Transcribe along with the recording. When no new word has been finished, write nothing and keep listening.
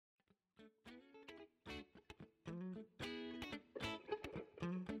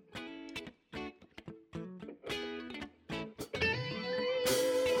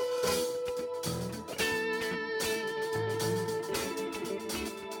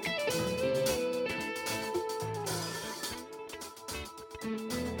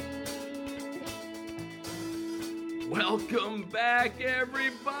Welcome back,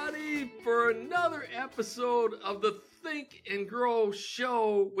 everybody, for another episode of the Think and Grow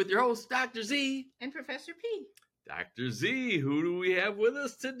Show with your host, Dr. Z. And Professor P. Dr. Z, who do we have with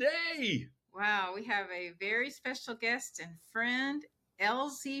us today? Wow, we have a very special guest and friend,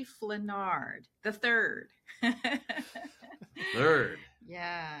 Elzie Flendard, the third. Third.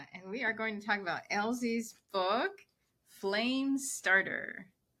 Yeah, and we are going to talk about Elzie's book, Flame Starter.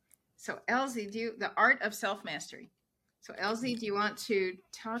 So Elzie, the art of self-mastery. So Elzie, do you want to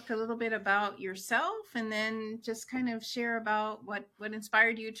talk a little bit about yourself and then just kind of share about what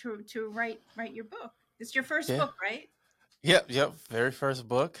inspired you to write your book? It's your first book, right? Yep. Very first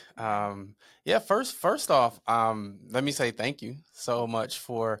book. First off, let me say thank you so much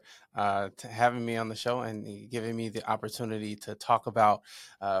for having me on the show and giving me the opportunity to talk about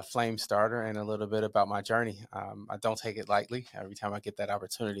Flame Starter and a little bit about my journey. I don't take it lightly every time I get that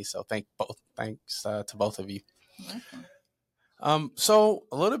opportunity. So thanks to both of you. So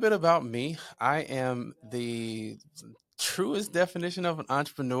a little bit about me. I am the truest definition of an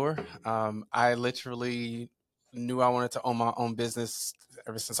entrepreneur. I literally knew I wanted to own my own business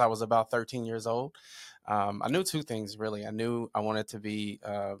ever since I was about 13 years old. I knew two things, really. I knew I wanted to be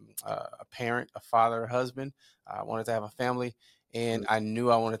a parent, a father, a husband. I wanted to have a family, and I knew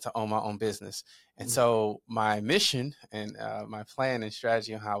I wanted to own my own business. And so my mission and my plan and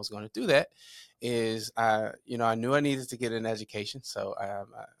strategy on how I was going to do that is, I knew I needed to get an education. So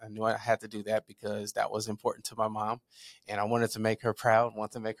I knew I had to do that because that was important to my mom, and I wanted to make her proud,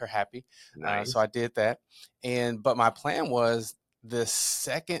 wanted to make her happy. Nice. So I did that. But my plan was the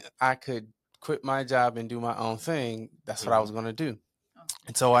second I could quit my job and do my own thing, that's what I was going to do.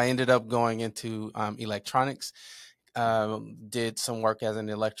 And so I ended up going into electronics. Did some work as an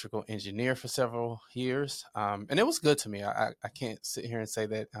electrical engineer for several years. And it was good to me. I can't sit here and say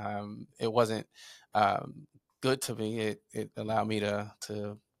that it wasn't good to me. It allowed me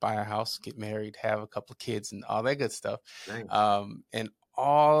to buy a house, get married, have a couple of kids and all that good stuff. Nice. And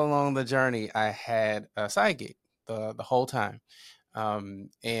all along the journey, I had a side gig the whole time.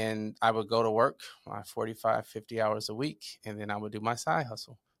 And I would go to work my 45, 50 hours a week, and then I would do my side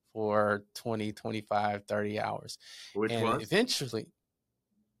hustle for 20, 25, 30 hours. Which and was? Eventually,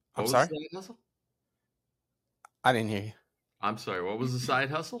 What I'm was sorry? the side hustle? I didn't hear you. I'm sorry, what was the side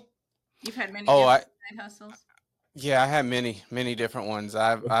hustle? You've had many side hustles? Yeah, I had many different ones.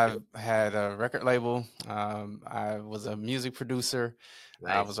 I've had a record label. I was a music producer.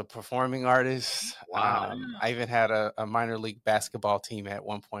 Nice. I was a performing artist. Wow. I even had a minor league basketball team at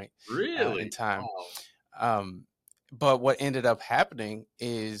one point Really? in time. Wow. But what ended up happening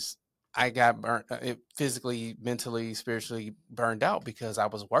is I got burnt physically, mentally, spiritually burned out because I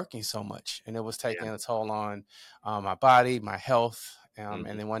was working so much, and it was taking a toll on my body, my health. And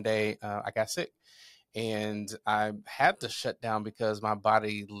then one day I got sick. And I had to shut down because my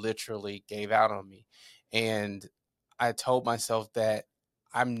body literally gave out on me. And I told myself that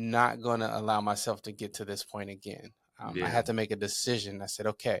I'm not going to allow myself to get to this point again. I had to make a decision. I said,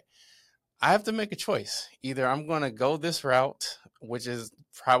 okay, I have to make a choice. Either I'm going to go this route, which is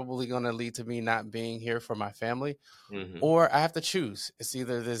probably going to lead to me not being here for my family, or I have to choose. It's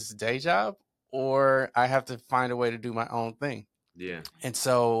either this day job or I have to find a way to do my own thing. Yeah. And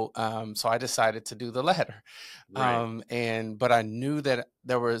so I decided to do the latter. Right. But I knew that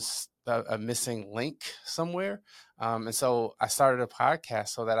there was a missing link somewhere. And so I started a podcast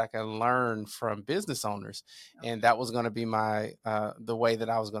so that I can learn from business owners. And that was going to be the way that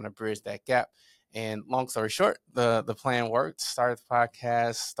I was going to bridge that gap. And long story short, the plan worked. Started the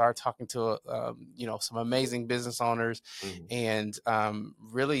podcast, started talking to some amazing business owners, and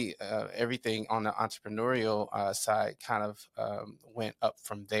really everything on the entrepreneurial side kind of went up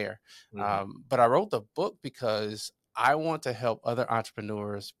from there. But I wrote the book because I want to help other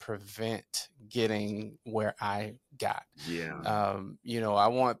entrepreneurs prevent getting where I got. Yeah. I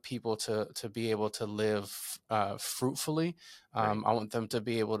want people to be able to live fruitfully. I want them to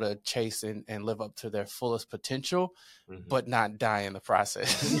be able to chase and live up to their fullest potential, but not die in the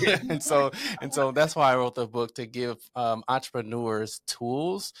process. and so that's why I wrote the book, to give entrepreneurs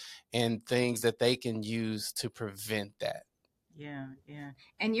tools and things that they can use to prevent that. Yeah.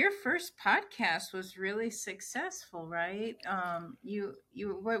 And your first podcast was really successful, right?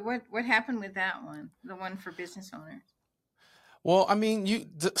 What happened with that one? The one for business owners? Well, I mean,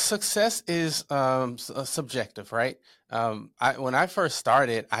 success is subjective, right? When I first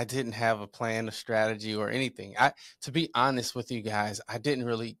started, I didn't have a plan, a strategy, or anything. To be honest with you guys, I didn't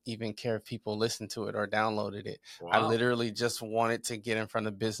really even care if people listened to it or downloaded it. Wow. I literally just wanted to get in front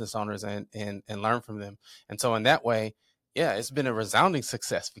of business owners and learn from them. And so in that way, yeah, it's been a resounding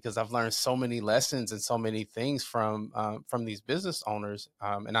success because I've learned so many lessons and so many things from these business owners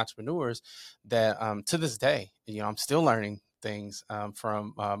and entrepreneurs that to this day, I'm still learning things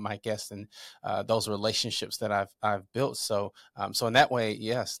from my guests and those relationships that I've built. So in that way,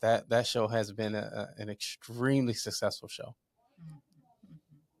 yes, that show has been an extremely successful show.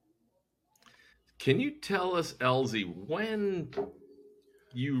 Can you tell us, Elzie, when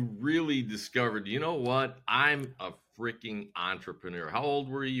you really discovered, you know what, I'm a freaking entrepreneur? How old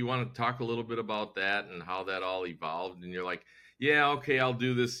were you? You want to talk a little bit about that and how that all evolved? And you're like, yeah, okay, I'll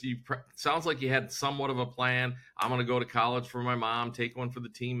do this. Sounds like you had somewhat of a plan. I'm going to go to college for my mom, take one for the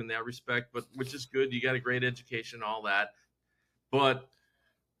team in that respect, but which is good. You got a great education, all that. But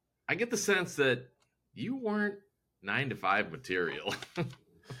I get the sense that you weren't 9 to 5 material.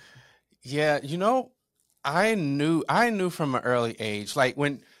 Yeah, I knew from an early age, like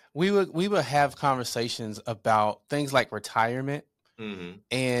when we would have conversations about things like retirement. Mm-hmm.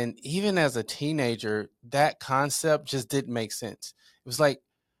 And even as a teenager, that concept just didn't make sense. It was like,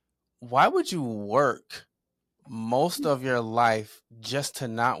 why would you work most of your life just to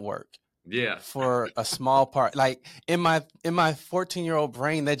not work Yeah. for a small part? Like in my 14-year-old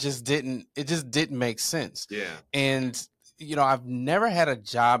brain, it just didn't make sense. Yeah. And I've never had a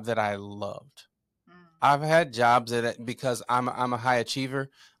job that I loved. Mm. I've had jobs because I'm a high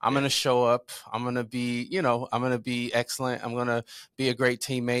achiever. I'm going to show up. I'm going to be, I'm going to be excellent. I'm going to be a great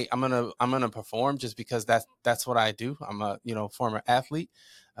teammate. I'm going to perform just because that's what I do. I'm a, former athlete.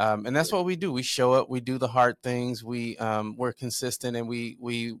 And that's what we do. We show up, we do the hard things. We're consistent and we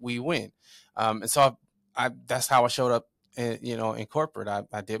win. And so that's how I showed up in corporate.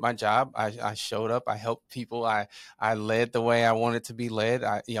 I did my job. I showed up. I helped people. I led the way I wanted to be led.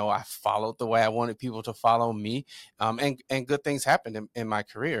 I followed the way I wanted people to follow me. And good things happened in my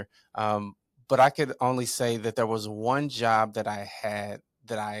career. But I could only say that there was one job that I had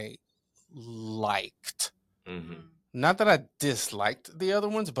that I liked. Mm-hmm. Not that I disliked the other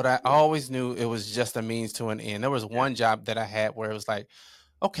ones, but I always knew it was just a means to an end. There was one job that I had where it was like,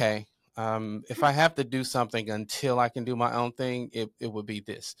 okay, if I have to do something until I can do my own thing, it would be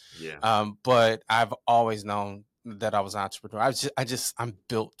this. Yeah. But I've always known that I was an entrepreneur. I'm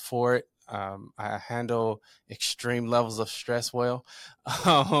built for it. I handle extreme levels of stress well.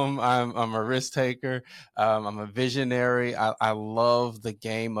 I'm a risk taker. I'm a visionary. I love the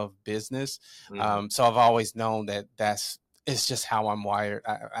game of business. Mm-hmm. So I've always known it's just how I'm wired.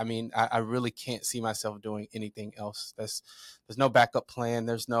 I mean, I really can't see myself doing anything else. There's no backup plan.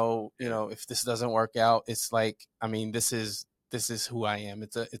 There's no, if this doesn't work out, it's like, I mean, this is who I am.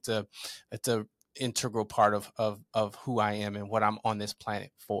 It's a integral part of who I am and what I'm on this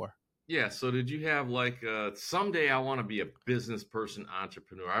planet for. Yeah. So did you have like someday I want to be a business person,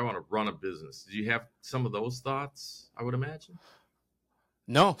 entrepreneur? I want to run a business. Did you have some of those thoughts? I would imagine.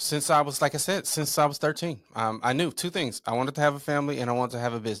 No, like I said, since I was 13, I knew two things. I wanted to have a family and I wanted to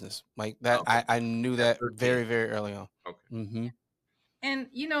have a business like that. Okay. I knew that very, very early on. Okay. Mm-hmm. And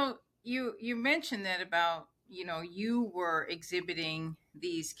you mentioned that about you were exhibiting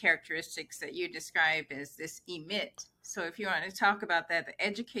these characteristics that you describe as this emit. So if you want to talk about that, the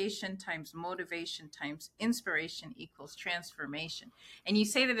education times motivation times inspiration equals transformation. And you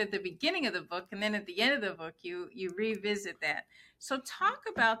say that at the beginning of the book, and then at the end of the book, you revisit that. So talk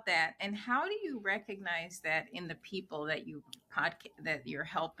about that, and how do you recognize that in the people that that you're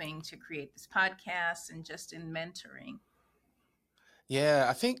helping to create this podcast and just in mentoring? Yeah,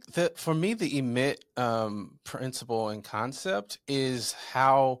 I think that for me, the emit principle and concept is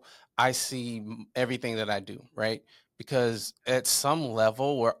how I see everything that I do, right? Because at some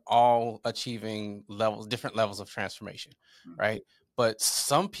level, we're all achieving different levels of transformation, right? But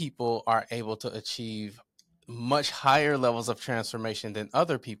some people are able to achieve much higher levels of transformation than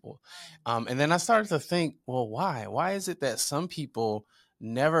other people. And then I started to think, well, why? Why is it that some people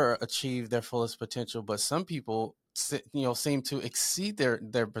never achieve their fullest potential, but some people seem to exceed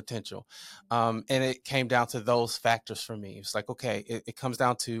their potential? And it came down to those factors for me. It's like, okay, it comes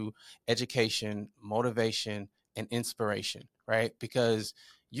down to education, motivation, and inspiration, right? Because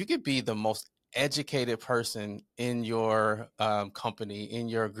you could be the most educated person in your company, in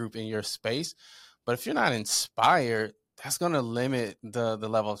your group, in your space, but if you're not inspired, that's going to limit the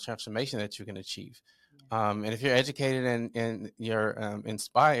level of transformation that you can achieve. And if you're educated and you're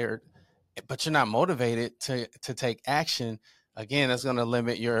inspired, but you're not motivated to take action, again, that's going to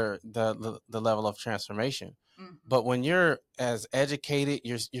limit the level of transformation. Mm-hmm. But when you're as educated.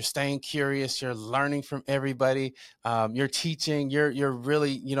 You're staying curious. You're learning from everybody. You're teaching. You're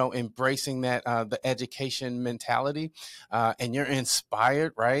really, you know, embracing that the education mentality, and you're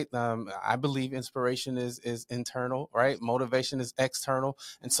inspired, right? I believe inspiration is internal, right? Motivation is external,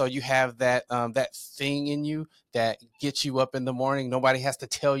 and so you have that that thing in you that gets you up in the morning. Nobody has to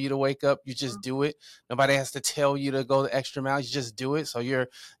tell you to wake up. You just do it. Nobody has to tell you to go the extra mile. You just do it. So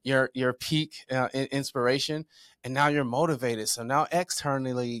your peak inspiration, and now you're motivated. So now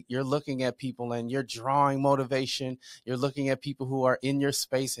externally, you're looking at people and you're drawing motivation. You're looking at people who are in your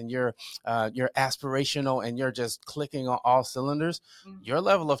space, and you're aspirational, and you're just clicking on all cylinders. Your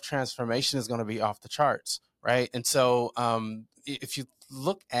level of transformation is going to be off the charts, right? And so if you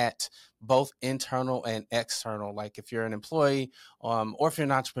look at both internal and external, like if you're an employee or if you're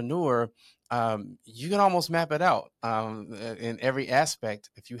an entrepreneur, you can almost map it out in every aspect.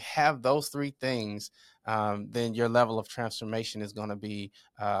 If you have those three things, then your level of transformation is going to be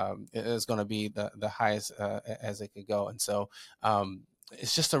the highest as it could go. And so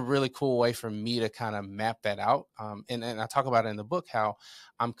it's just a really cool way for me to kind of map that out. And I talk about it in the book, how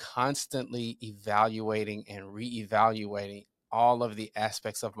I'm constantly evaluating and reevaluating all of the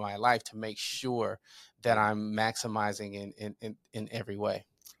aspects of my life to make sure that I'm maximizing in every way.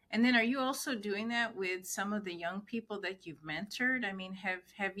 And then are you also doing that with some of the young people that you've mentored? I mean,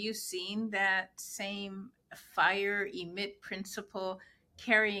 have you seen that same fire emit principle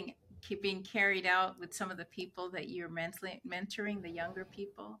being carried out with some of the people that you're mentoring, the younger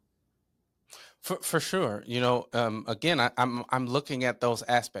people? For sure. You know, again, I'm looking at those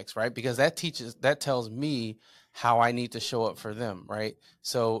aspects, right? Because that tells me how I need to show up for them, right?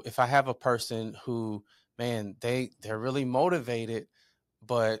 So if I have a person who, man, they're really motivated,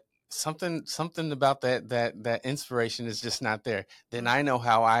 but something about that inspiration is just not there, then I know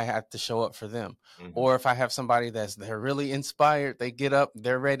how I have to show up for them. Or if I have somebody they're really inspired, they get up,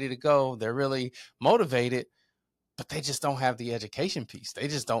 they're ready to go, they're really motivated, but they just don't have the education piece. They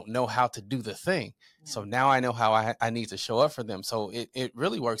just don't know how to do the thing. So now I know how I need to show up for them. So it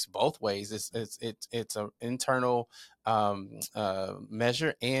really works both ways. It's an internal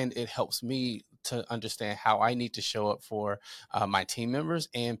measure, and it helps me to understand how I need to show up for my team members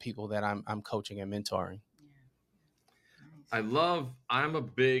and people that I'm coaching and mentoring. I'm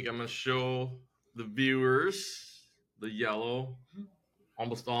going to show the viewers the yellow.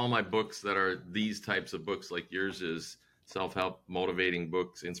 Almost all my books that are these types of books, like yours is self-help, motivating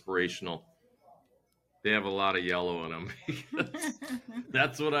books, inspirational, they have a lot of yellow in them because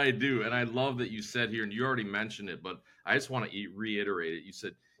that's what I do. And I love that you said here, and you already mentioned it, but I just want to reiterate it. You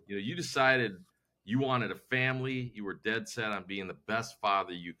said, you know, you decided you wanted a family. You were dead set on being the best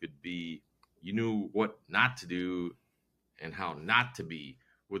father you could be. You knew what not to do and how not to be.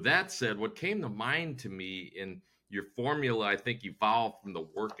 With that said, what came to mind to me in your formula, I think, evolved from the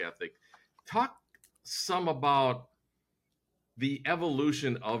work ethic. Talk some about the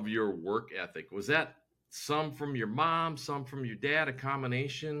evolution of your work ethic. Was that some from your mom, some from your dad, a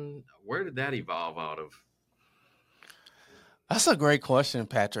combination? Where did that evolve out of? That's a great question,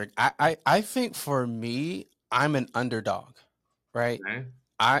 Patrick. I think for me, I'm an underdog, right? Okay.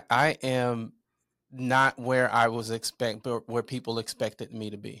 I am not where I was where people expected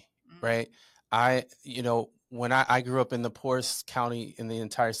me to be, right? You know, when I grew up in the poorest county in the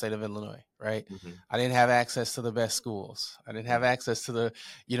entire state of Illinois, right? I didn't have access to the best schools. I didn't have access to the,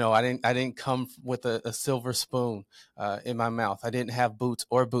 you know, I didn't come with a silver spoon in my mouth. I didn't have boots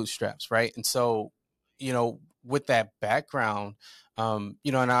or bootstraps, right? And so, you know, with that background,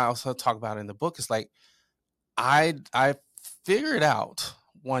 you know, and I also talk about it in the book, it's like I figured out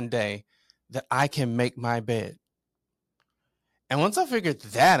one day that I can make my bed. And once I figured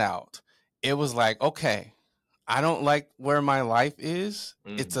that out, it was like, okay, I don't like where my life is.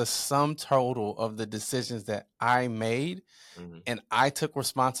 It's a sum total of the decisions that I made. And I took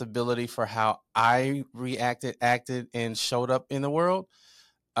responsibility for how I reacted, acted, and showed up in the world.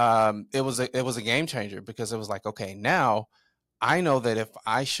 It was a game changer, because it was like, okay, now I know that if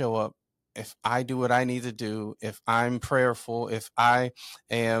I show up, if I do what I need to do, if I'm prayerful, if I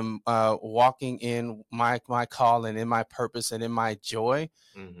am walking in my call and in my purpose and in my joy,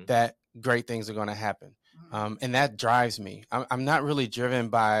 that great things are going to happen. And that drives me. I'm not really driven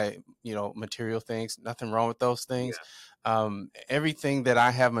by, you know, material things. Nothing wrong with those things. Everything that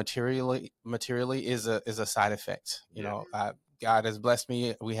I have materially is a side effect. You know, God has blessed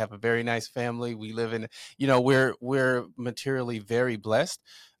me. We have a very nice family. We live in, you know, we're materially very blessed.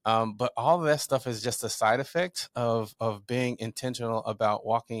 But all of that stuff is just a side effect of being intentional about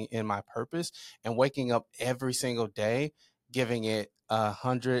walking in my purpose and waking up every single day giving it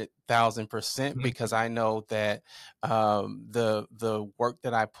 100,000% because I know that the work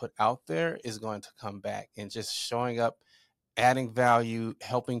that I put out there is going to come back, and just showing up, adding value,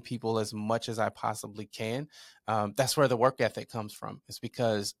 helping people as much as I possibly can. That's where the work ethic comes from. It's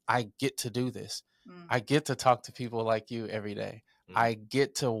because I get to do this. I get to talk to people like you every day. I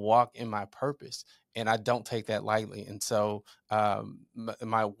get to walk in my purpose, and I don't take that lightly. And so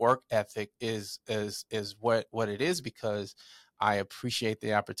my work ethic is what it is, because I appreciate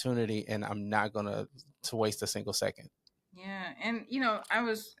the opportunity, and I'm not going to waste a single second. Yeah, and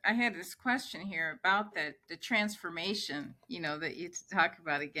I had this question here about the transformation, that you talk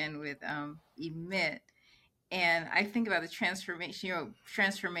about again with emit. And I think about the transformation,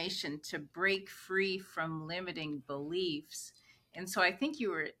 transformation to break free from limiting beliefs. And so I think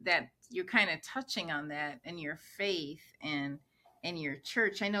you're kind of touching on that in your faith and in your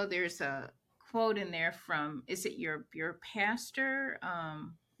church. I know there's a quote in there from, is it your pastor?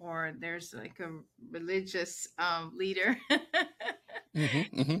 Or there's like a religious leader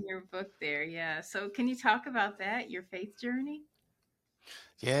in your book there. Yeah. So can you talk about that, your faith journey?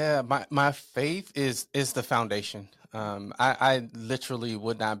 Yeah, my faith is the foundation. I literally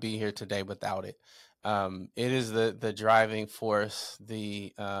would not be here today without it. It is the driving force,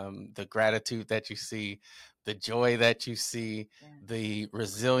 the gratitude that you see, the joy that you see, the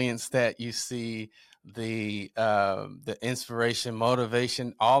resilience that you see, the inspiration,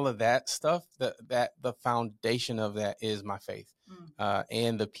 motivation, all of that stuff. That the foundation of that is my faith,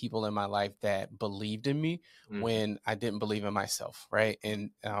 and the people in my life that believed in me when I didn't believe in myself, right?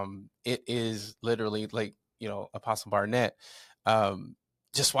 And it is literally like, Apostle Barnett,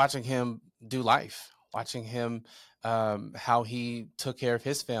 just watching him do life, watching him how he took care of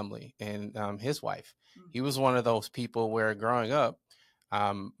his family and his wife. He was one of those people where growing up,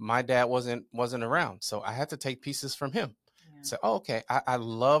 my dad wasn't around, so I had to take pieces from him. So, okay, I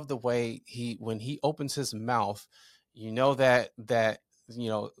love the way when he opens his mouth, that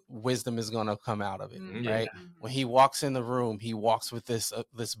wisdom is going to come out of it, right? When he walks in the room, he walks with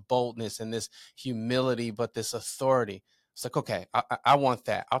this boldness and this humility, but this authority. It's like, okay, I want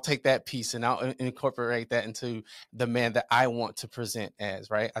that. I'll take that piece and I'll incorporate that into the man that I want to present as,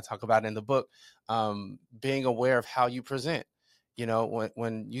 right? I talk about in the book, being aware of how you present.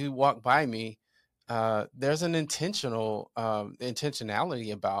 When you walk by me, there's an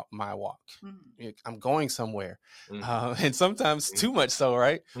intentionality about my walk. I'm going somewhere, and sometimes too much so,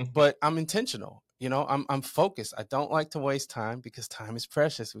 right? But I'm intentional. I'm focused. I don't like to waste time because time is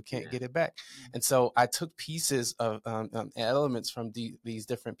precious. We can't get it back. And so I took pieces of elements from these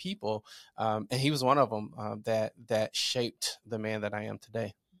different people, and he was one of them that shaped the man that I am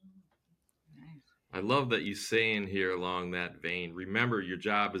today. I love that you say in here along that vein, remember your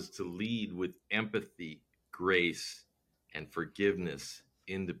job is to lead with empathy, grace, and forgiveness,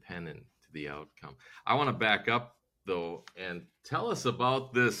 independent to the outcome. I want to back up, though, and tell us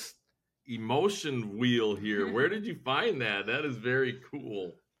about this emotion wheel here. Where did you find that? That is very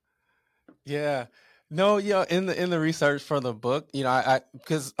cool. Yeah. No, in the research for the book, I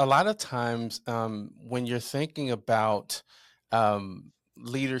because a lot of times when you're thinking about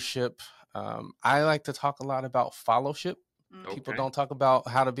leadership, I like to talk a lot about fellowship. People don't talk about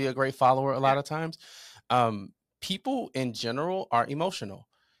how to be a great follower a lot of times. People in general are emotional.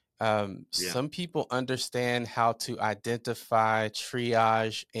 Some people understand how to identify,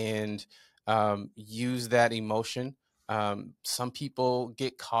 triage, and use that emotion. Some people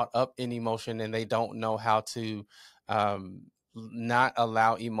get caught up in emotion and they don't know how to not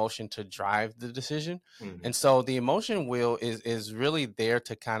allow emotion to drive the decision. And so the emotion wheel is really there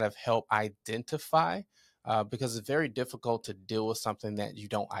to kind of help identify, because it's very difficult to deal with something that you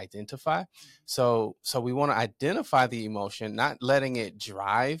don't identify. So we want to identify the emotion, not letting it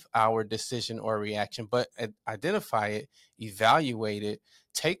drive our decision or reaction, but identify it, evaluate it,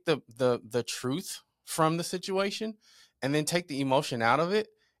 take the truth from the situation, and then take the emotion out of it.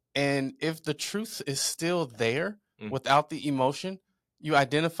 And if the truth is still there without the emotion, you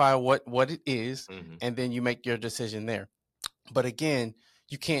identify what it is, and then you make your decision there. But again,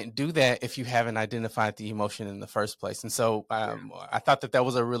 you can't do that if you haven't identified the emotion in the first place. And so I thought that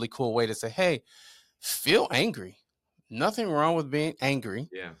was a really cool way to say, hey, feel angry. Nothing wrong with being angry.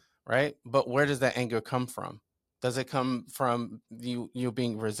 Yeah. Right. But where does that anger come from? Does it come from you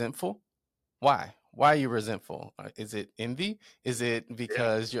being resentful? Why are you resentful? Is it envy? Is it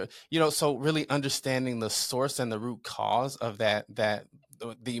because so really understanding the source and the root cause of that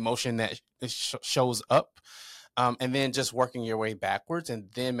the emotion that shows up, and then just working your way backwards and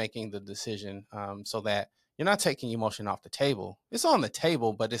then making the decision, so that you're not taking emotion off the table. It's on the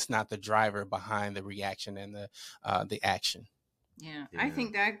table, but it's not the driver behind the reaction and the action. Yeah, I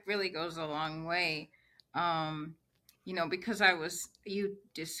think that really goes a long way. Because you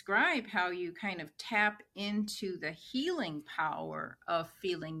describe how you kind of tap into the healing power of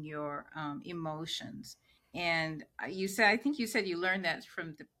feeling your emotions. And I think you said you learned that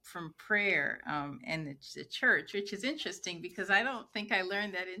from prayer and the church, which is interesting because I don't think I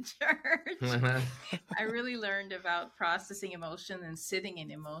learned that in church. I really learned about processing emotion and sitting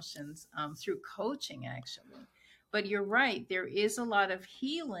in emotions through coaching, actually. But you're right, there is a lot of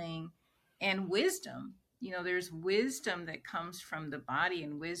healing and wisdom. There's wisdom that comes from the body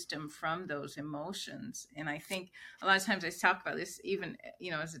and wisdom from those emotions. And I think a lot of times I talk about this, even,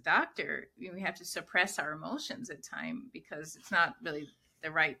 as a doctor, we have to suppress our emotions at times because it's not really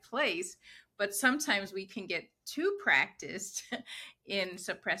the right place. But sometimes we can get too practiced in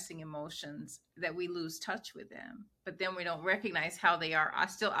suppressing emotions that we lose touch with them. But then we don't recognize how they are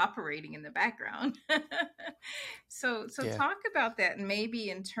still operating in the background. So Yeah. talk about that, and maybe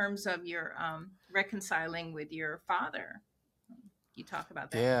in terms of your reconciling with your father. You talk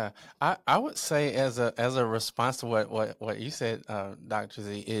about that. Yeah, I would say as a response to what you said, Dr.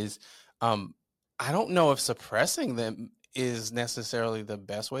 Z, is I don't know if suppressing them is necessarily the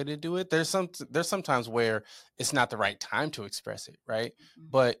best way to do it. There's sometimes where it's not the right time to express it, right? Mm-hmm.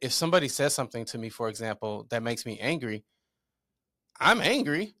 But if somebody says something to me, for example, that makes me angry, I'm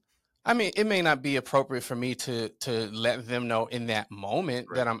angry. I mean, it may not be appropriate for me to let them know in that moment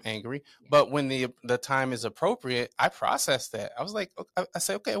that I'm angry, but when the time is appropriate, I process that. I was like, I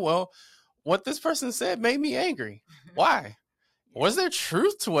say, okay, well, what this person said made me angry. Why? Was there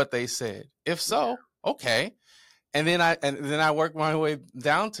truth to what they said? If so, okay. And then I work my way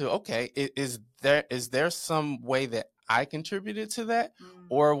down to, okay, is there some way that I contributed to that,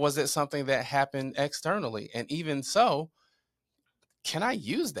 or was it something that happened externally? And even so, can I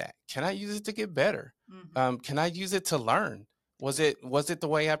use that? Can I use it to get better? Mm-hmm. Can I use it to learn? Was it the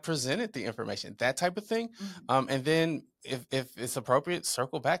way I presented the information? That type of thing. Mm-hmm. And then if it's appropriate,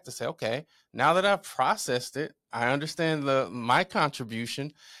 circle back to say, okay, now that I've processed it, I understand my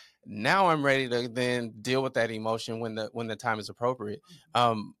contribution. Now I'm ready to then deal with that emotion when the time is appropriate.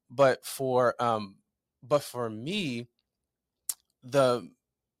 But for me,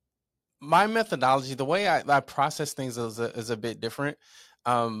 my methodology, the way I process things is a bit different.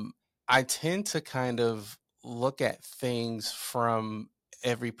 I tend to kind of look at things from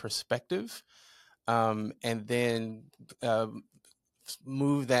every perspective, and then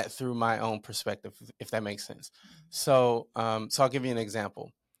move that through my own perspective, if that makes sense. So I'll give you an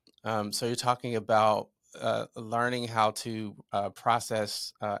example. So you're talking about learning how to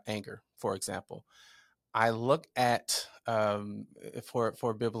process anger, for example. I look at for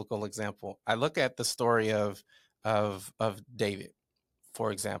a biblical example, I look at the story of David,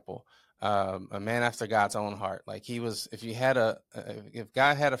 for example, a man after God's own heart. Like he was, if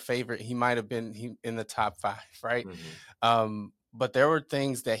God had a favorite, he might have been in the top 5, right? Mm-hmm. But there were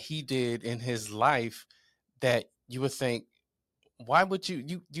things that he did in his life that you would think, why would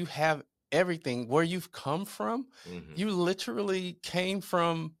you have everything where you've come from? Mm-hmm. You literally came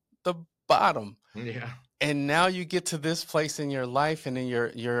from the bottom. Yeah. And now you get to this place in your life and in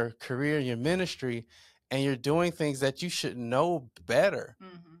your career, your ministry, and you're doing things that you should know better.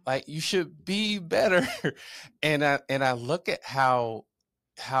 Mm-hmm. Like you should be better. And I look at how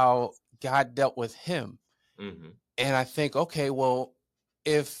God dealt with him. Mm-hmm. And I think, okay, well,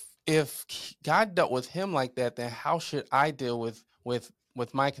 if God dealt with him like that, then how should I deal with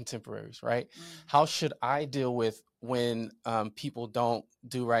my contemporaries, right? How should I deal with when people don't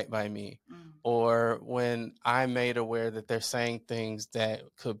do right by me, or when I'm made aware that they're saying things that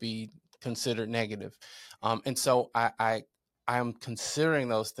could be considered negative? And so I'm considering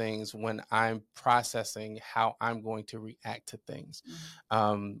those things when I'm processing how I'm going to react to things.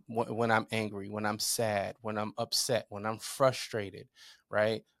 When I'm angry, when I'm sad, when I'm upset, when I'm frustrated,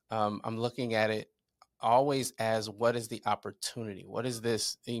 right? I'm looking at it always as, what is the opportunity? What is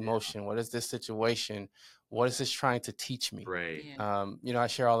this emotion? What is this situation? What is this trying to teach me? Right. I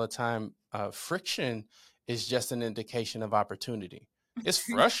share all the time, friction is just an indication of opportunity. It's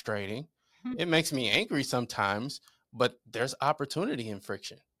frustrating. It makes me angry sometimes, but there's opportunity in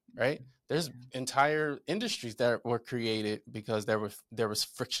friction, right? There's entire industries that were created because there was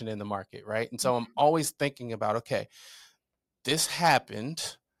friction in the market, right? And so I'm always thinking about, okay, this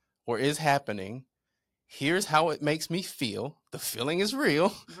happened or is happening. Here's how it makes me feel. The feeling is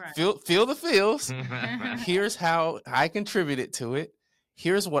real. Right. Feel the feels. Here's how I contributed to it.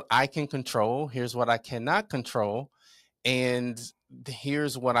 Here's what I can control. Here's what I cannot control. And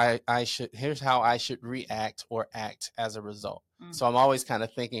here's how I should react or act as a result. Mm. So I'm always kind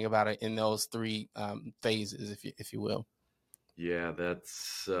of thinking about it in those three phases, if you will. Yeah,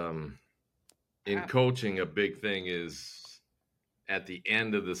 that's in coaching, a big thing is at the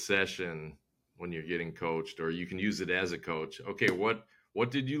end of the session when you're getting coached, or you can use it as a coach. Okay, what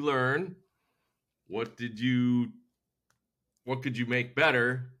did you learn? What could you make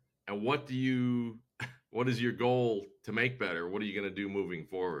better? And what is your goal to make better? What are you going to do moving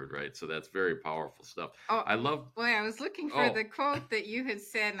forward? Right. So that's very powerful stuff. Oh, I love. Boy, I was looking for the quote that you had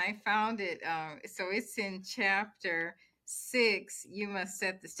said, and I found it. So it's in chapter 6. You must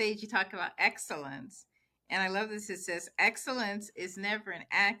set the stage. You talk about excellence, and I love this. It says, "Excellence is never an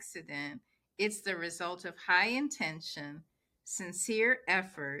accident. It's the result of high intention, sincere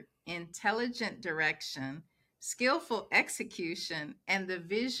effort, intelligent direction, skillful execution, and the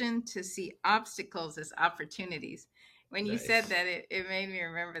vision to see obstacles as opportunities." When you said that, it made me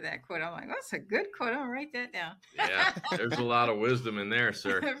remember that quote. I'm like, that's a good quote. I'll write that down. Yeah, there's a lot of wisdom in there,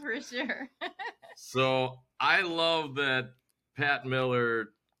 sir. For sure. So I love that Pat Miller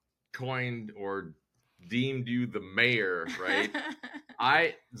coined or deemed you the mayor,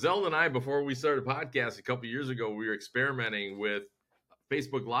 right? Zelda and I, before we started a podcast a couple years ago, we were experimenting with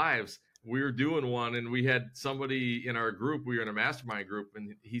Facebook Lives. We were doing one, and we had somebody in our group. We were in a mastermind group,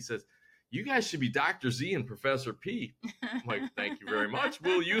 and he says, "You guys should be Dr. Z and Professor P." I'm like, "Thank you very much.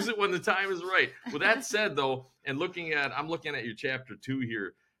 We'll use it when the time is right." With that said, though, and I'm looking at your chapter 2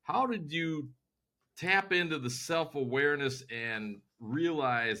 here. How did you tap into the self-awareness and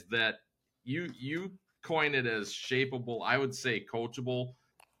realize that you coin it as shapeable? I would say coachable,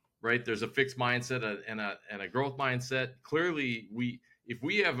 right? There's a fixed mindset and a growth mindset. Clearly, if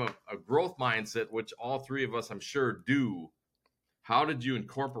we have a growth mindset, which all three of us, I'm sure, do, how did you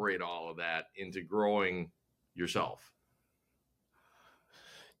incorporate all of that into growing yourself?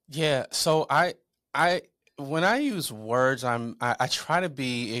 Yeah. So when I use words, I try to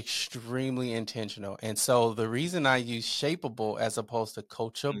be extremely intentional. And so the reason I use shapeable as opposed to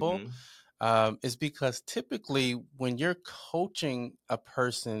coachable is because typically when you're coaching a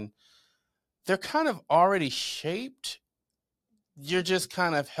person, they're kind of already shaped. You're just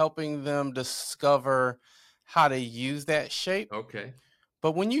kind of helping them discover how to use that shape. Okay.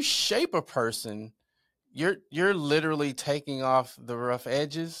 But when you shape a person, you're literally taking off the rough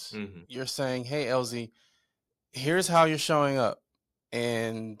edges. You're saying, "Hey, Elzie, here's how you're showing up,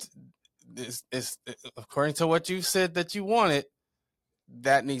 and this is according to what you said that you wanted.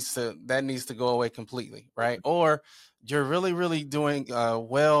 That needs to go away completely, right? Or you're really doing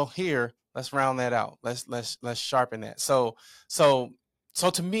well here. Let's round that out. Let's sharpen that." So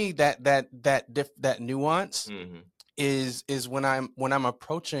to me, that nuance is when I'm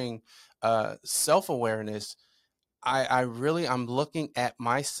approaching self-awareness. I'm looking at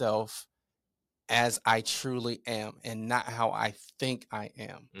myself as I truly am and not how I think I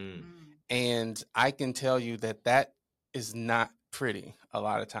am. And I can tell you that is not pretty a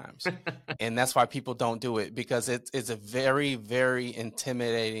lot of times. And that's why people don't do it, because it's a very, very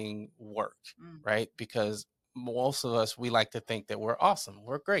intimidating work, right? Because most of us, we like to think that we're awesome,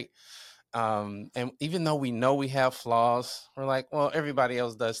 we're great. And even though we know we have flaws, we're like, well, everybody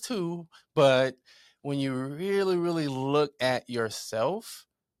else does too. But when you really, really look at yourself,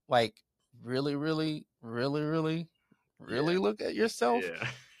 like really look at yourself,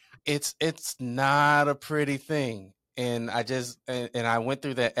 it's not a pretty thing. And I went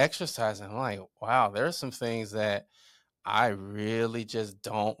through that exercise, and I'm like, wow, there are some things that I really just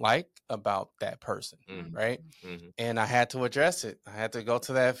don't like about that person, right? And I had to address it. I had to go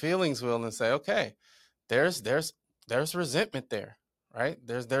to that feelings wheel and say, okay, there's resentment there, right?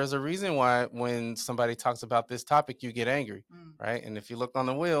 There's a reason why when somebody talks about this topic, you get angry, right? And if you look on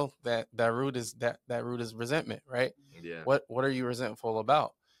the wheel, that root is resentment, right? Yeah. What are you resentful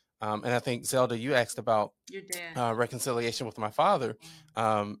about? And I think, Zelda, you asked about your dad. Reconciliation with my father,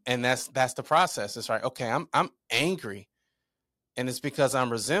 and that's the process. It's like, okay, I'm angry, and it's because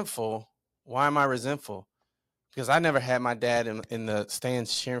I'm resentful. Why am I resentful? Because I never had my dad in the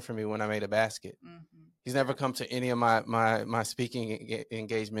stands cheering for me when I made a basket. He's never come to any of my speaking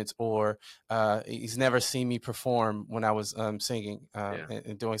engagements, or he's never seen me perform when I was singing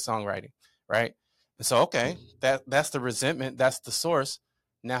and doing songwriting, right? And so, okay, that's the resentment. That's the source.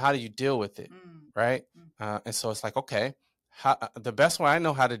 Now, how do you deal with it, right? And so it's like, okay, the best way I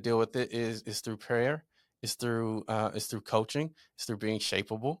know how to deal with it is through prayer. It's through coaching. It's through being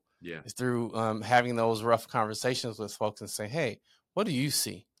shapeable. Yeah. It's through having those rough conversations with folks and say, hey, what do you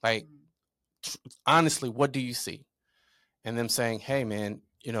see? Like, honestly, what do you see? And them saying, hey, man,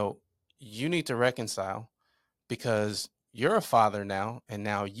 you need to reconcile, because you're a father now, and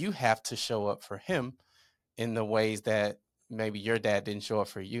now you have to show up for him in the ways that maybe your dad didn't show up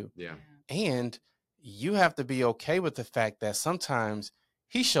for you. Yeah. And you have to be okay with the fact that sometimes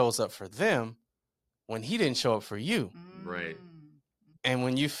he shows up for them when he didn't show up for you. Right. And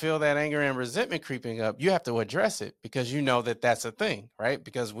when you feel that anger and resentment creeping up, you have to address it, because you know that that's a thing, right?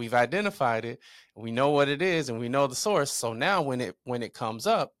 Because we've identified it, we know what it is, and we know the source. So now when it comes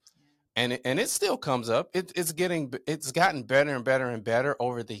up, and it still comes up, it's gotten better and better and better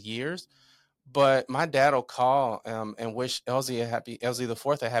over the years. But my dad will call and wish Elzie the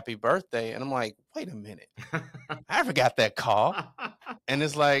fourth a happy birthday, and I'm like, wait a minute, I forgot that call. And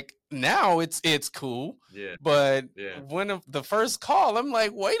it's like, now it's cool. Yeah. But Yeah. when the first call, I'm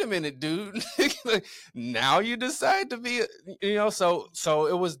like, wait a minute, dude. Now you decide to be, so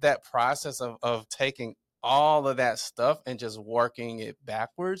it was that process of taking all of that stuff and just working it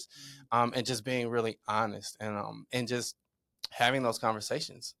backwards, and just being really honest, and just having those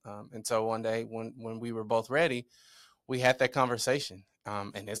conversations. And so one day when we were both ready, we had that conversation.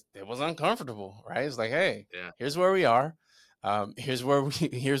 And it was uncomfortable, right? It's like, hey, Yeah. here's where we are. Here's where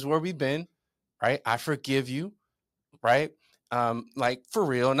we've been, right? I forgive you, right? Like, for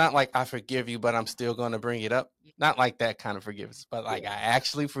real, not like I forgive you, but I'm still going to bring it up. Not like that kind of forgiveness, but like, I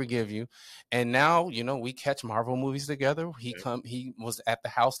actually forgive you. And now, we catch Marvel movies together. He was at the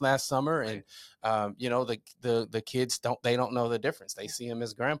house last summer, and the kids don't know the difference. They see him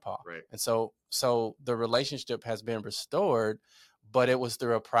as grandpa. Right. And so the relationship has been restored, but it was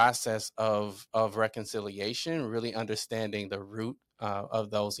through a process of reconciliation, really understanding the root of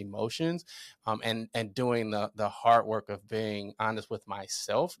those emotions, and doing the hard work of being honest with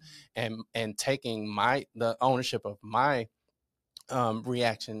myself, and taking the ownership of my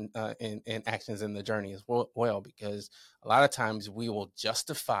reaction and actions in the journey as well, because a lot of times we will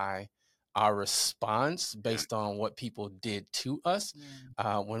justify our response based on what people did to us,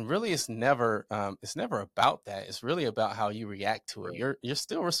 when really it's never about that. It's really about how you react to it. You're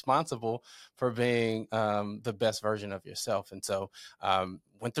still responsible for being the best version of yourself. And so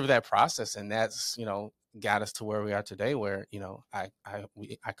went through that process, and that's got us to where we are today, where I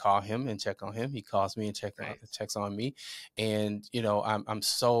call him and check on him, he calls me and checks on me, and I'm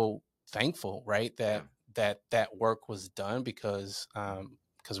so thankful, right, that work was done, because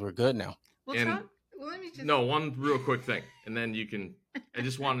we're good now. Well, let me just... No, one real quick thing, and then you can. I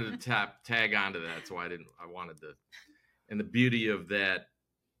just wanted to tag onto that. That's why I wanted to. And the beauty of that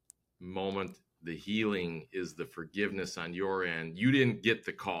moment, the healing, is the forgiveness on your end. You didn't get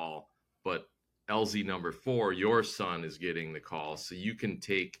the call, but Elzie number 4, your son, is getting the call, so you can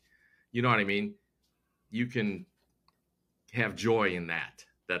take. You know what I mean? You can have joy in that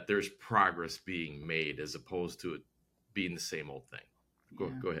there's progress being made, as opposed to it being the same old thing. Go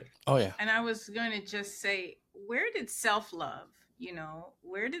ahead. Oh, yeah. And I was going to just say, where did self-love,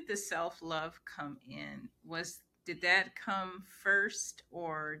 where did the self-love come in? Did that come first,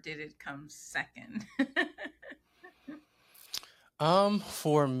 or did it come second?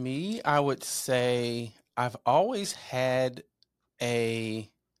 For me, I would say I've always had a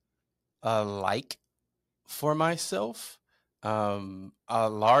like for myself. A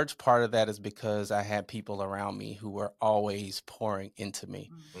large part of that is because I had people around me who were always pouring into me.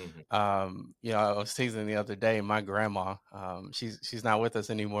 Mm-hmm. I was teasing the other day, my grandma, she's not with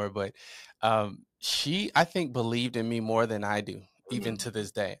us anymore, but she, I think, believed in me more than I do, even to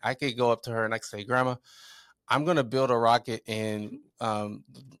this day. I could go up to her and I could say, Grandma, I'm going to build a rocket and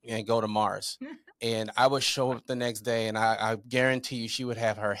go to Mars. And I would show up the next day, and I guarantee you she would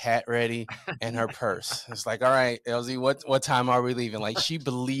have her hat ready and her purse. It's like, all right, Elzie, what time are we leaving? Like, she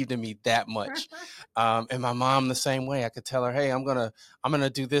believed in me that much. And my mom the same way. I could tell her, hey, I'm gonna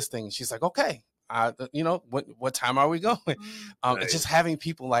do this thing. She's like, okay. What time are we going? Just having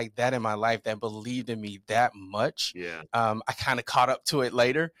people like that in my life that believed in me that much. Yeah. I kind of caught up to it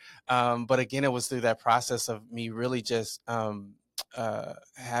later. But again, it was through that process of me really just having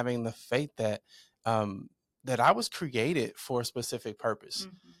the faith that I was created for a specific purpose.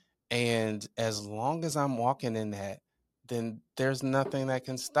 And as long as I'm walking in that, then there's nothing that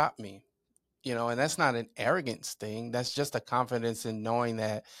can stop me. And that's not an arrogance thing. That's just a confidence in knowing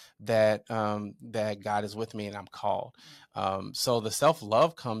that God is with me and I'm called. So the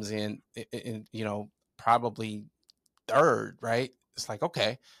self-love comes in probably third, right? It's like,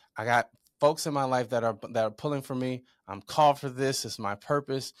 okay, I got folks in my life that are pulling for me. I'm called for this. It's my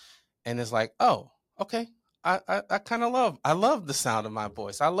purpose. And it's like, oh, okay. I kind of love the sound of my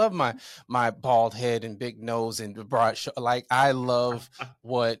voice. I love my bald head and big nose and broad like, I love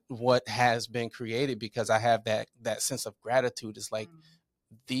what has been created, because I have that sense of gratitude. It's like,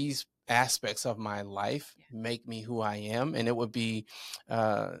 these aspects of my life make me who I am, and it would be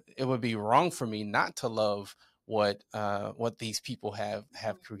wrong for me not to love what these people have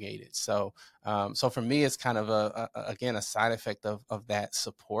created. So so for me, it's kind of again a side effect of that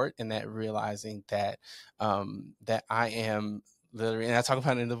support, and that realizing that that I am literally, and I talk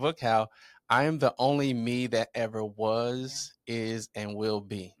about it in the book, how I am the only me that ever was, is, and will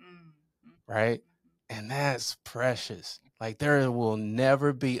be. Right. And that's precious. Like, there will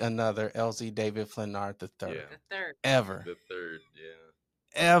never be another Elzie David Flendard the third. Yeah. The third. Ever. The third, yeah.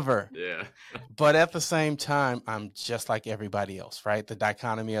 Ever. Yeah. But at the same time, I'm just like everybody else, right? The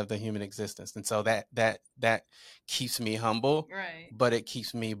dichotomy of the human existence. And so that keeps me humble, Right. but it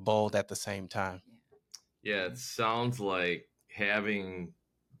keeps me bold at the same time. Yeah, it sounds like having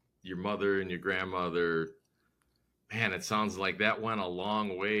your mother and your grandmother, man, it sounds like that went a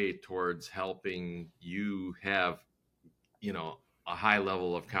long way towards helping you have, you know, a high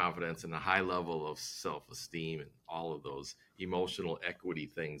level of confidence and a high level of self-esteem and all of those emotional equity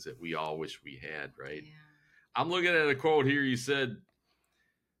things that we all wish we had, right? Yeah. I'm looking at a quote here. You said,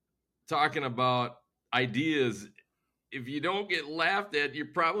 talking about ideas, if you don't get laughed at, you're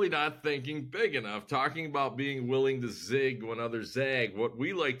probably not thinking big enough. Talking about being willing to zig when others zag. What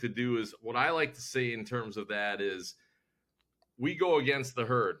we like to do is, what I like to say in terms of that is, we go against the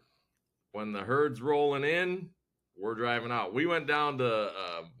herd. When the herd's rolling in, we're driving out. We went down to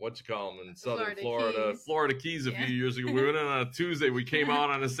what you call them in southern Florida Keys a few years ago. We went in on a Tuesday. We came out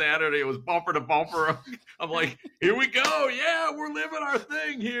on a Saturday. It was bumper to bumper. I'm like, here we go. Yeah, we're living our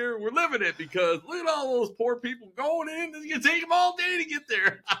thing here. We're living it, because look at all those poor people going in. It's gonna take them all day to get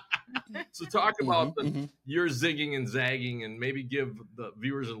there. So talk about your zigging and zagging, and maybe give the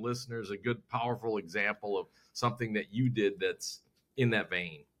viewers and listeners a good, powerful example of something that you did that's in that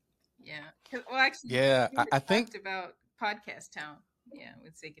vein. Yeah. Well, actually, yeah, I think about Podcast Town. Yeah,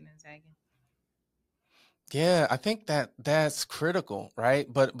 with zigging and zagging. Yeah, I think that's critical,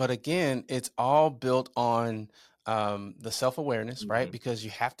 right? But again, it's all built on the self-awareness, right? Because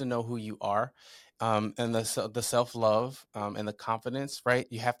you have to know who you are, and the self-love, and the confidence, right?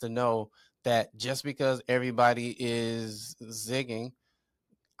 You have to know that just because everybody is zigging,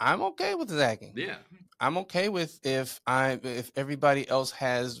 I'm okay with zagging. Yeah. I'm okay with if everybody else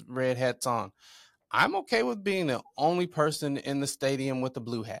has red hats on. I'm okay with being the only person in the stadium with the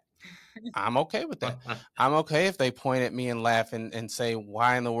blue hat. I'm okay with that. I'm okay if they point at me and laugh and say,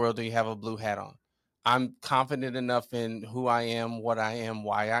 why in the world do you have a blue hat on? I'm confident enough in who I am, what I am,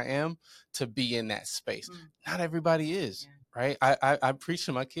 why I am, to be in that space. Not everybody is, right? I preach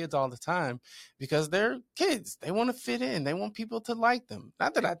to my kids all the time, because they're kids. They want to fit in. They want people to like them.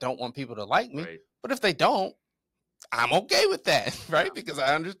 Not that I don't want people to like me, but if they don't, I'm okay with that, right? Because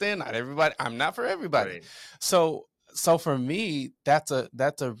I understand not everybody, I'm not for everybody. Right. So for me, that's a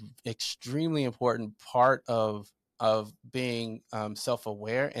extremely important part of being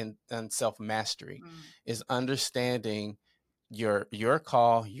self-aware and self-mastery, is understanding your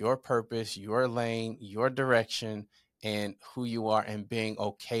call, your purpose, your lane, your direction, and who you are, and being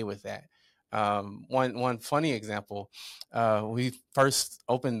okay with that. One funny example, we first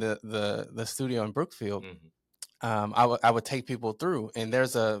opened the studio in Brookfield. I would take people through, and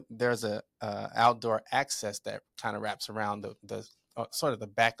there's a outdoor access that kind of wraps around the sort of the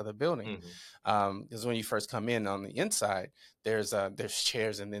back of the building. Because when you first come in on the inside, there's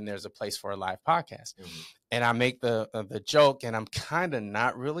chairs, and then there's a place for a live podcast. And I make the joke, and I'm kind of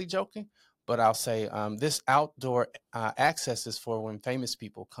not really joking, but I'll say, this outdoor access is for when famous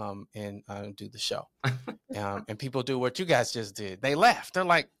people come and do the show. And people do what you guys just did. They laugh. They're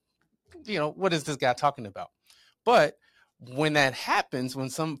like, what is this guy talking about? But when that happens, when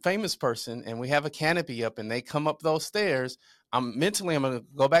some famous person, and we have a canopy up and they come up those stairs, I'm going to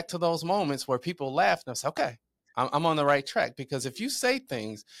go back to those moments where people laugh, and I say, okay, I'm on the right track. Because if you say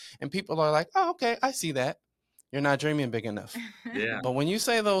things and people are like, oh, okay, I see that, you're not dreaming big enough. Yeah. But when you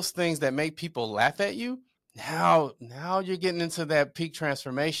say those things that make people laugh at you, now you're getting into that peak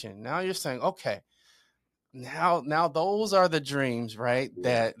transformation. Now you're saying, okay, now those are the dreams, right?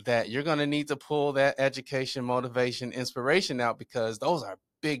 That you're going to need to pull that education, motivation, inspiration out, because those are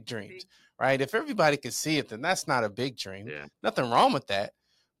big dreams, right? If everybody could see it, then that's not a big dream. Nothing wrong with that.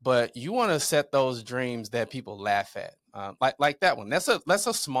 But you want to set those dreams that people laugh at, like that one. That's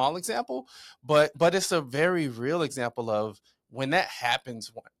a small example, but it's a very real example of when that happens.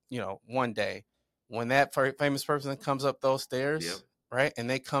 One day, when that famous person comes up those stairs, right, and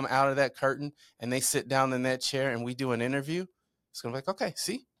they come out of that curtain and they sit down in that chair, and we do an interview, it's gonna be like, okay,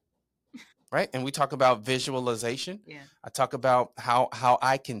 see, right? And we talk about visualization. I talk about how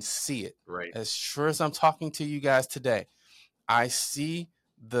I can see it. Right. As sure as I'm talking to you guys today, I see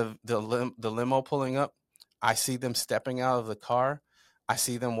the limo pulling up. I see them stepping out of the car. I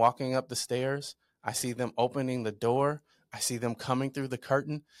see them walking up the stairs. I see them opening the door. I see them coming through the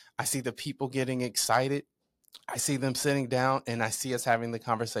curtain. I see the people getting excited. I see them sitting down, and I see us having the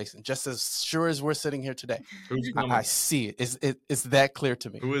conversation. Just as sure as we're sitting here today, Who's I coming? see it. It's that clear to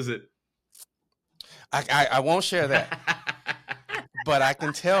me. Who is it? I won't share that, but I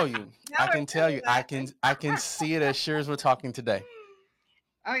can tell you. I can see it as sure as we're talking today.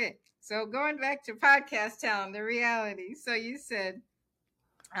 Okay, so going back to Podcast Town, the reality. So you said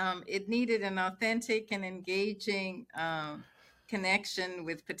it needed an authentic and engaging connection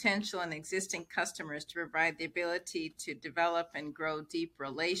with potential and existing customers to provide the ability to develop and grow deep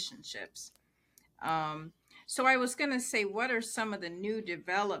relationships. So I was going to say, what are some of the new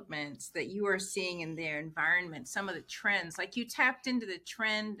developments that you are seeing in their environment? Some of the trends, like you tapped into the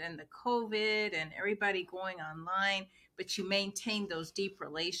trend and the COVID and everybody going online, but you maintained those deep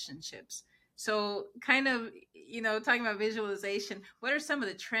relationships. So kind of, talking about visualization, what are some of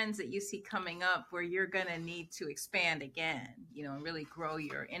the trends that you see coming up where you're going to need to expand again, and really grow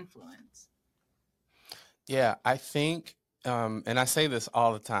your influence? Yeah, I think, and I say this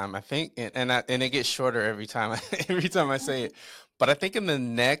all the time. I think, and it gets shorter every time, every time I say it. But I think in the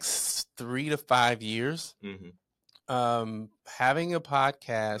next 3 to 5 years, having a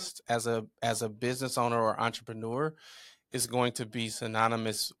podcast as a business owner or entrepreneur is going to be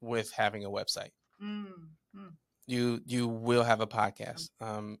synonymous with having a website. You will have a podcast,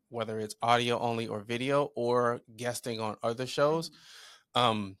 whether it's audio only or video or guesting on other shows.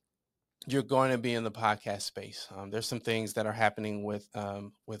 You're going to be in the podcast space. There's some things that are happening with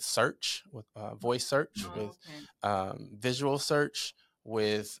search, with voice search, with visual search,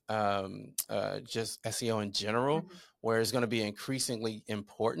 with just SEO in general, where it's going to be increasingly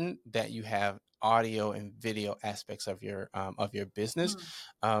important that you have audio and video aspects of your business.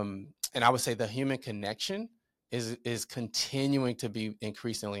 And I would say the human connection is continuing to be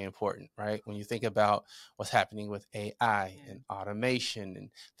increasingly important, right? When you think about what's happening with AI and automation and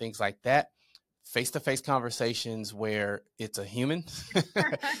things like that, face-to-face conversations where it's a human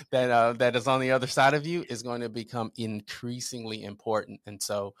that is on the other side of you is going to become increasingly important. And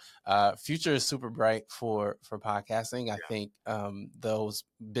so future is super bright for podcasting. I think those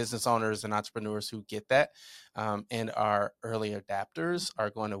business owners and entrepreneurs who get that and are early adapters are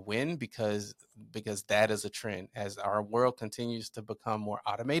going to win because that is a trend. As our world continues to become more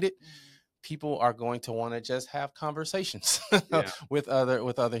automated, people are going to want to just have conversations with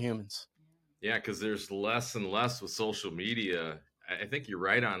other humans. Yeah, because there's less and less with social media. I think you're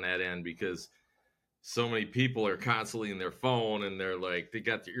right on that end because so many people are constantly in their phone and they're like, they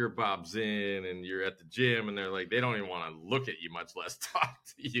got their earbobs in and you're at the gym and they're like, they don't even want to look at you, much less talk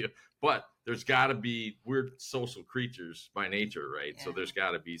to you. But there's got to be, we're social creatures by nature, right? Yeah. So there's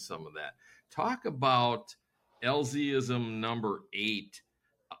got to be some of that. Talk about Elzieism number 8,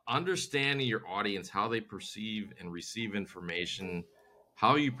 understanding your audience, how they perceive and receive information,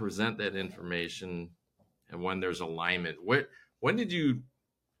 how you present that information, and when there's alignment. When did you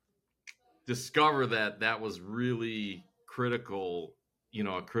discover that was really critical,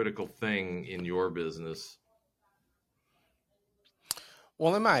 a critical thing in your business?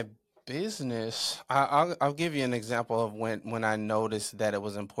 Well, in my business, I'll give you an example of when I noticed that it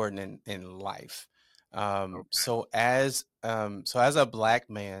was important in life. So as a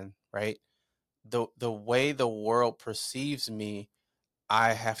Black man, right, the way the world perceives me,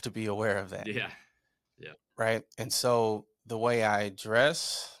 I have to be aware of that. Yeah. Right. And so the way I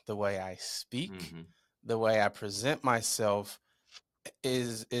dress, the way I speak, the way I present myself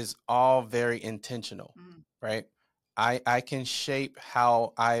is all very intentional. Right. I can shape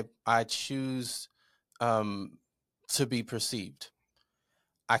how I choose to be perceived.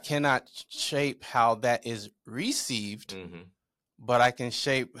 I cannot shape how that is received, but I can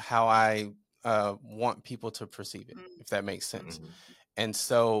shape how I want people to perceive it, if that makes sense. And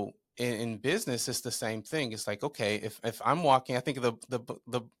so in business, it's the same thing. It's like, okay, if I'm walking, I think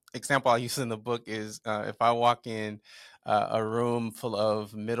the example I use in the book is if I walk in a room full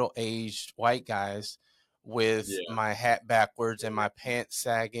of middle-aged white guys with my hat backwards and my pants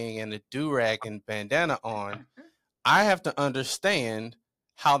sagging and a do-rag and bandana on, I have to understand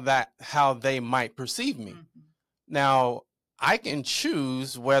how they might perceive me. Now, I can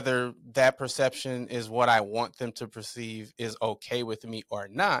choose whether that perception is what I want them to perceive is okay with me or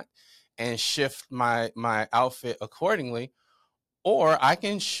not, and shift my outfit accordingly, or I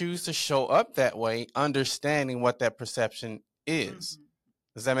can choose to show up that way, understanding what that perception is.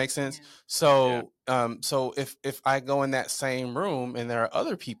 Does that make sense? Yeah. So, so if I go in that same room and there are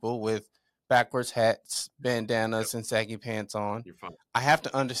other people with backwards hats, bandanas, and saggy pants on. You're fine. I have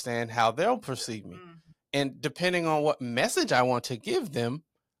to understand how they'll perceive me. And depending on what message I want to give them,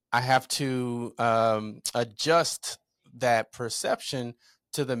 I have to adjust that perception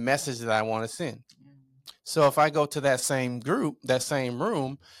to the message that I want to send. So if I go to that same group, that same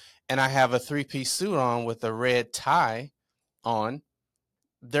room, and I have a 3-piece suit on with a red tie on,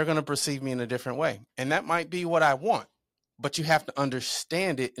 they're going to perceive me in a different way. And that might be what I want, but you have to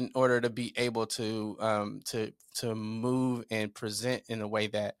understand it in order to be able to move and present in a way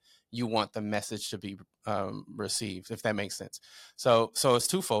that you want the message to be received, if that makes sense. So it's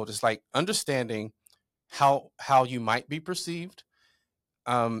twofold. It's like understanding how you might be perceived,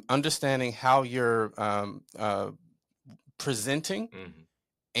 understanding how you're presenting,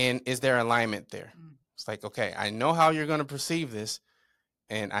 and is there alignment there? It's like, okay, I know how you're going to perceive this,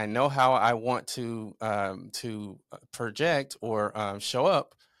 and I know how I want to project or show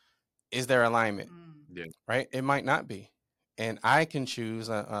up. Is there alignment? Yeah. Right? It might not be. And I can choose.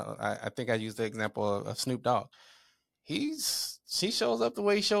 I think I used the example of Snoop Dogg. He shows up the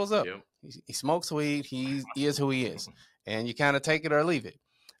way he shows up. Yep. He smokes weed. He is who he is, and you kind of take it or leave it.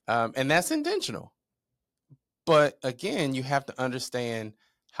 And that's intentional. But again, you have to understand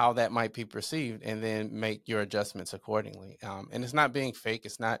how that might be perceived, and then make your adjustments accordingly. And it's not being fake.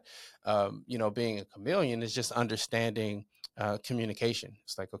 It's not, being a chameleon. It's just understanding communication.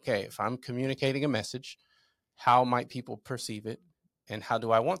 It's like, okay, if I'm communicating a message, how might people perceive it, and how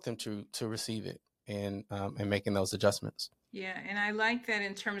do I want them to receive it, and making those adjustments. Yeah, and I like that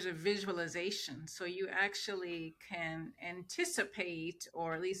in terms of visualization. So you actually can anticipate,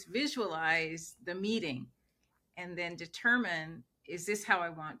 or at least visualize the meeting, and then determine, is this how I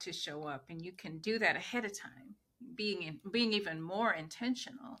want to show up? And you can do that ahead of time, being even more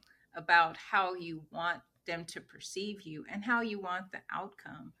intentional about how you want them to perceive you and how you want the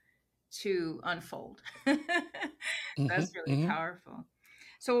outcome to unfold. That's really powerful.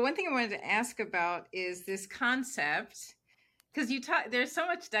 So one thing I wanted to ask about is this concept, because there's so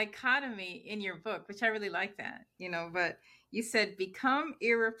much dichotomy in your book, which I really like that, but you said become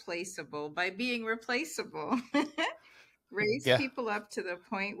irreplaceable by being replaceable. Raise people up to the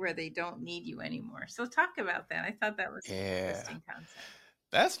point where they don't need you anymore. So talk about that. I thought that was an interesting concept.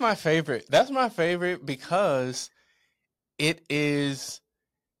 That's my favorite. That's my favorite because it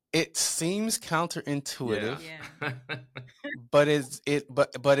seems counterintuitive, but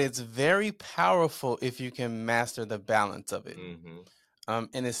it's very powerful if you can master the balance of it.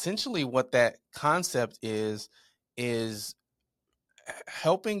 And essentially what that concept is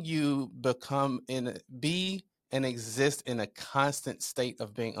helping you be and exist in a constant state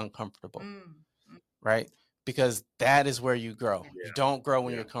of being uncomfortable, right? Because that is where you grow. You don't grow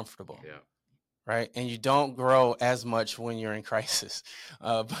when you're comfortable. Right. And you don't grow as much when you're in crisis,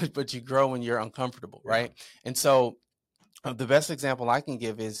 but you grow when you're uncomfortable. Right. And so the best example I can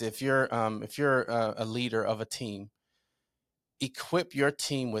give is if you're a leader of a team, equip your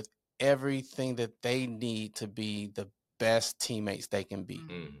team with everything that they need to be the best teammates they can be.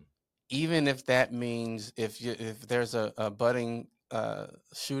 Even if that means if there's a budding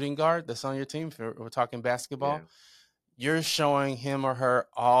shooting guard that's on your team, if we're talking basketball, you're showing him or her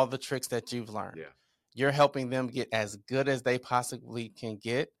all the tricks that you've learned. You're helping them get as good as they possibly can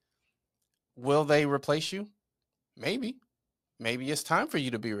get. Will they replace you? Maybe. Maybe it's time for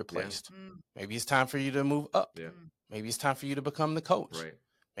you to be replaced. Maybe it's time for you to move up. Maybe it's time for you to become the coach.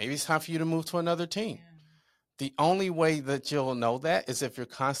 Maybe it's time for you to move to another team. The only way that you'll know that is if you're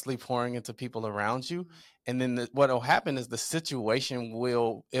constantly pouring into people around you. And then what will happen is the situation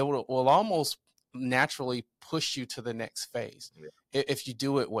will almost naturally push you to the next phase if you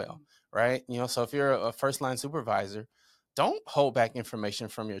do it well, right? So if you're a first line supervisor, don't hold back information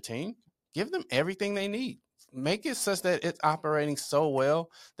from your team. Give them everything they need. Make it such that it's operating so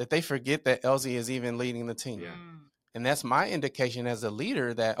well that they forget that Elzie is even leading the team. And that's my indication as a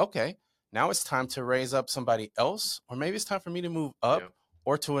leader that, okay, now it's time to raise up somebody else, or maybe it's time for me to move up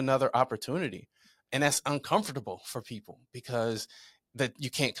or to another opportunity. And that's uncomfortable for people because that you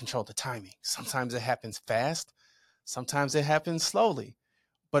can't control the timing. Sometimes it happens fast. Sometimes it happens slowly.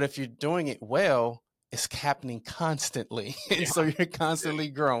 But if you're doing it well, it's happening constantly. And so you're constantly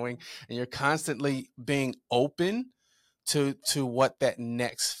growing and you're constantly being open to what that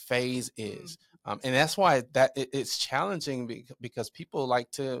next phase is. And that's why it's challenging because people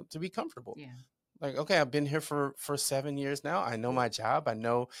like to be comfortable. Like, okay, I've been here for 7 years now. I know my job. I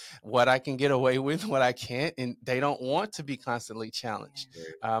know what I can get away with, what I can't. And they don't want to be constantly challenged.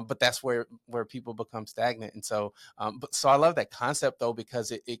 But that's where people become stagnant. And so, so I love that concept though,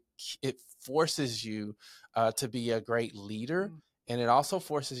 because it forces you to be a great leader and it also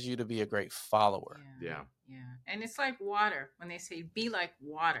forces you to be a great follower. Yeah. And it's like water when they say be like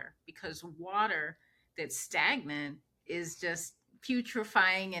water, because water that's stagnant is just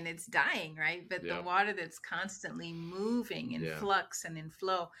putrefying and it's dying, right? But the water that's constantly moving in flux and in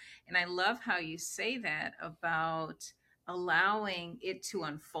flow. And I love how you say that about allowing it to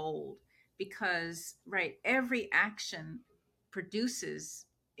unfold, because right, every action produces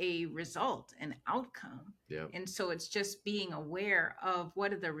a result, an outcome. And so it's just being aware of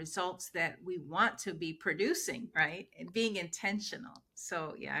what are the results that we want to be producing, right? And being intentional.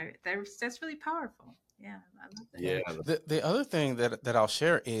 So that's really powerful. Yeah, I love that. Yeah. The other thing that I'll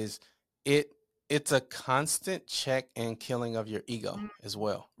share is it's a constant check and killing of your ego as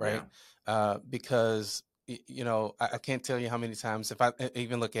well, right? Because I can't tell you how many times, if I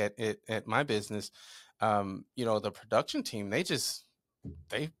even look at it at my business, the production team,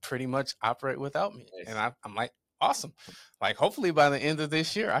 they pretty much operate without me. Nice. And I'm like, awesome. Like, hopefully by the end of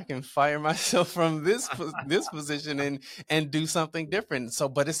this year, I can fire myself from this position and do something different. So,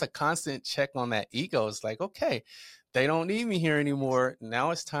 but it's a constant check on that ego. It's like, okay, they don't need me here anymore. Now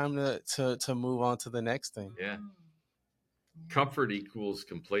it's time to move on to the next thing. Yeah. Comfort equals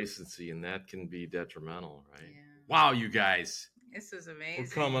complacency, and that can be detrimental, right? Yeah. Wow, you guys. This is amazing.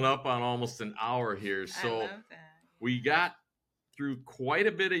 We're coming up on almost an hour here. So I love that. We got through quite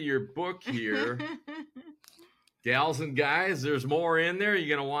a bit of your book here. Gals and guys, there's more in there.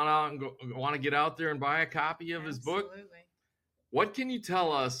 You're going to want to get out there and buy a copy of his book. What can you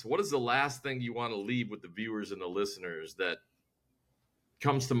tell us? What is the last thing you want to leave with the viewers and the listeners that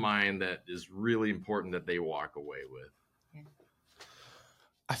comes to mind that is really important that they walk away with?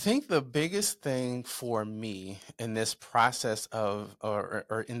 I think the biggest thing for me in this process of,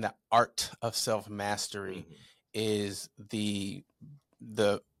 or in the art of self-mastery, is the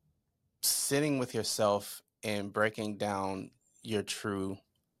sitting with yourself and breaking down the true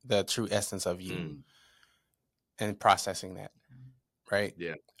essence of you and processing that, right?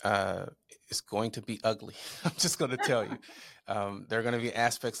 Yeah. It's going to be ugly. I'm just going to tell you. There are going to be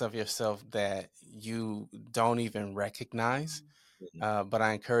aspects of yourself that you don't even recognize. But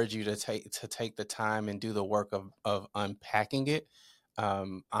I encourage you to take the time and do the work of unpacking it,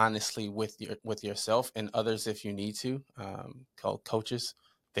 honestly, with yourself and others if you need to. Coaches,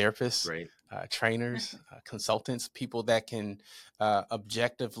 therapists, right. Trainers, consultants, people that can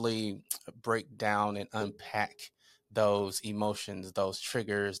objectively break down and unpack those emotions, those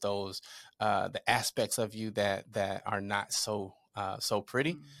triggers, those the aspects of you that are not so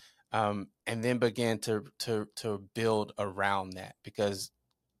pretty. And then begin to build around that, because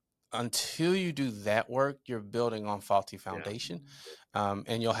until you do that work, you're building on faulty foundation,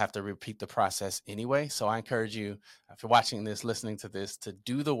 and you'll have to repeat the process anyway. So I encourage you, if you're watching this, listening to this, to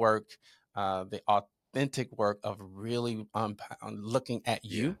do the work, the authentic work of really looking at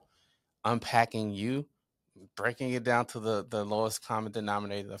you, unpacking you, breaking it down to the lowest common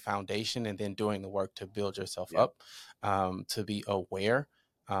denominator, the foundation, and then doing the work to build yourself up, to be aware.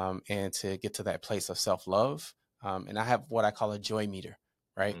 And to get to that place of self-love. And I have what I call a joy meter,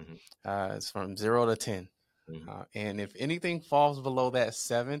 right? It's from 0 to 10. And if anything falls below that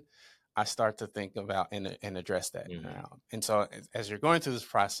 7, I start to think about and address that. And so as you're going through this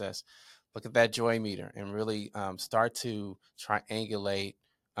process, look at that joy meter and really start to triangulate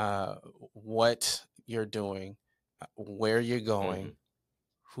what you're doing, where you're going,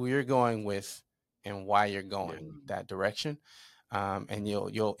 who you're going with, and why you're going that direction. And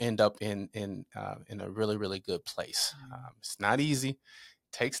you'll end up in a really, really good place. It's not easy,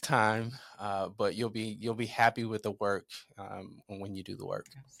 takes time, but you'll be happy with the work when you do the work.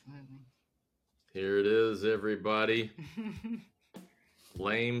 Absolutely. Here it is, everybody.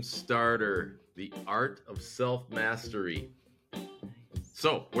 Flame Starter, the art of self-mastery.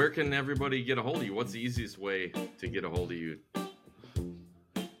 So, where can everybody get a hold of you? What's the easiest way to get a hold of you?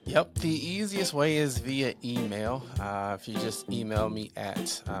 Yep, the easiest way is via email. If you just email me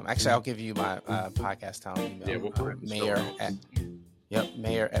at, actually, I'll give you my Podcast Town email. Yeah, we'll put it mayor at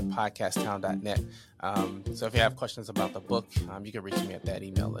podcasttown.net. So if you have questions about the book, you can reach me at that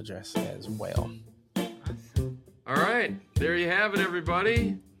email address as well. All right, there you have it,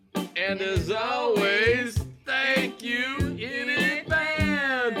 everybody. And as always, thank you in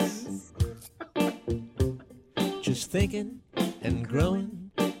advance. Just thinking and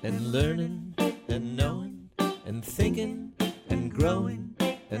growing and learning and knowing and thinking and growing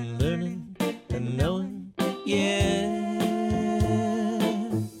and learning and knowing,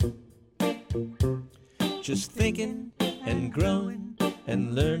 just thinking and growing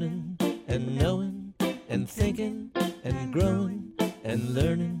and learning and knowing and thinking and growing and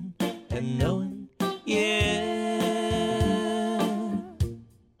learning and knowing,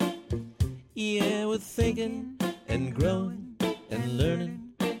 thinking and growing and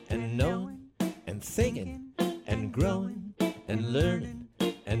learning and knowing and thinking and growing and learning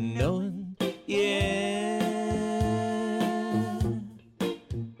and knowing. Yeah.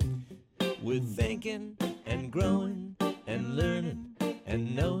 We're thinking and growing and learning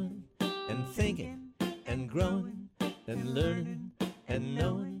and knowing and thinking and growing and learning and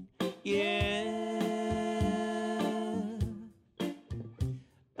knowing. Yeah.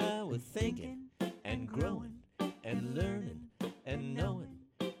 I was thinking